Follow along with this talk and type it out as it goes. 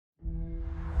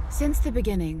Since the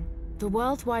beginning, the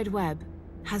World Wide Web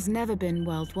has never been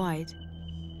worldwide.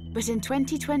 But in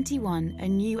 2021, a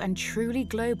new and truly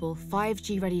global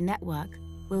 5G-ready network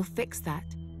will fix that.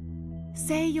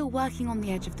 Say you're working on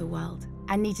the edge of the world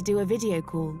and need to do a video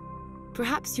call.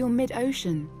 Perhaps you're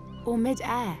mid-ocean or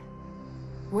mid-air.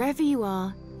 Wherever you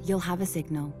are, you'll have a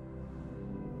signal.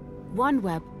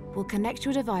 OneWeb will connect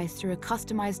your device through a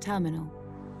customized terminal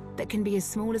that can be as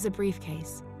small as a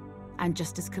briefcase and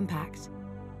just as compact.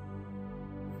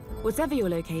 Whatever your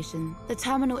location, the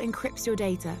terminal encrypts your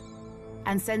data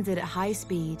and sends it at high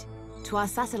speed to our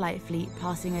satellite fleet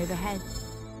passing overhead.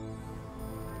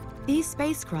 These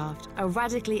spacecraft are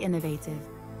radically innovative,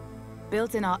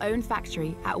 built in our own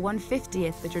factory at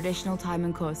 1/50th the traditional time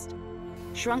and cost,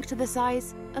 shrunk to the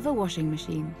size of a washing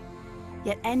machine,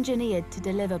 yet engineered to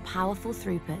deliver powerful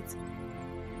throughput.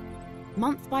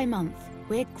 Month by month,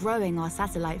 we're growing our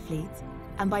satellite fleet,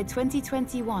 and by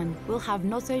 2021, we'll have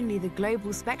not only the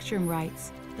global spectrum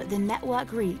rights, but the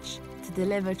network reach to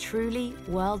deliver truly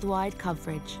worldwide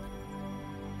coverage.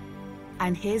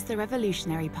 And here's the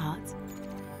revolutionary part.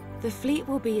 The fleet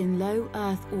will be in low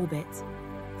Earth orbit,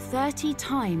 30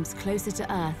 times closer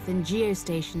to Earth than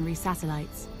geostationary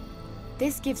satellites.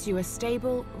 This gives you a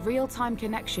stable, real-time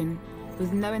connection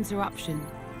with no interruption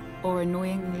or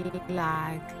annoying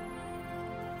lag.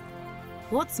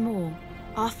 What's more,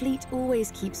 our fleet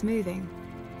always keeps moving,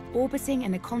 orbiting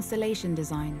in a constellation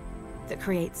design that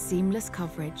creates seamless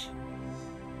coverage.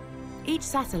 Each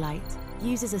satellite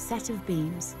uses a set of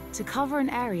beams to cover an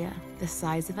area the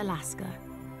size of Alaska.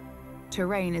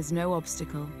 Terrain is no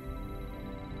obstacle.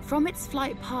 From its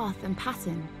flight path and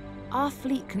pattern, our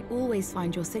fleet can always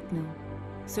find your signal,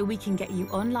 so we can get you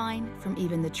online from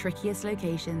even the trickiest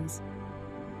locations,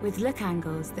 with look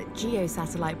angles that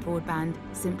geo-satellite broadband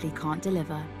simply can't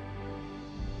deliver.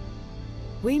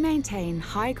 We maintain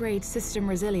high-grade system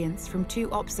resilience from 2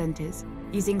 ops centers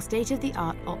using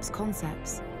state-of-the-art ops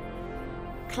concepts.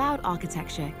 Cloud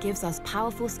architecture gives us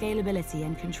powerful scalability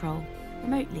and control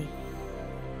remotely.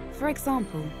 For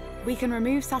example, we can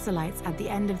remove satellites at the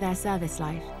end of their service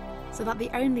life, so that the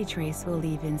only trace we'll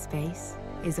leave in space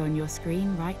is on your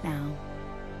screen right now.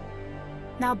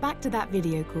 Now back to that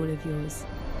video call of yours.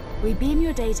 We beam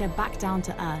your data back down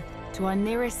to Earth to our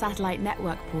nearest satellite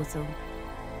network portal.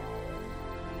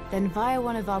 Then via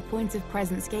one of our point of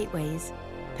presence gateways,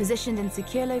 positioned in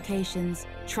secure locations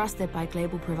trusted by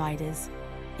global providers,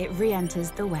 it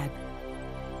re-enters the web.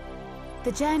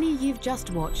 The journey you've just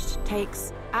watched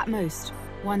takes, at most,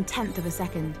 1/10 of a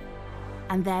second.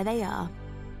 And there they are.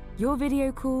 Your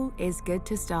video call is good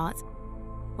to start,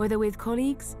 whether with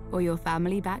colleagues or your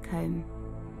family back home.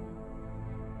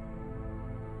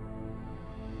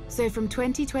 So from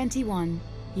 2021,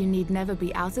 you need never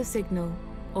be out of signal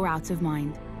or out of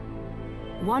mind.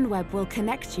 OneWeb will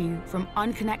connect you from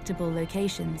unconnectable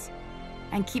locations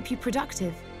and keep you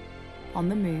productive on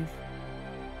the move.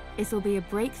 It'll be a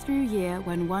breakthrough year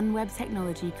when OneWeb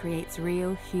technology creates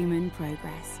real human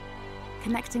progress,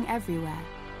 connecting everywhere,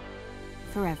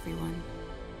 for everyone.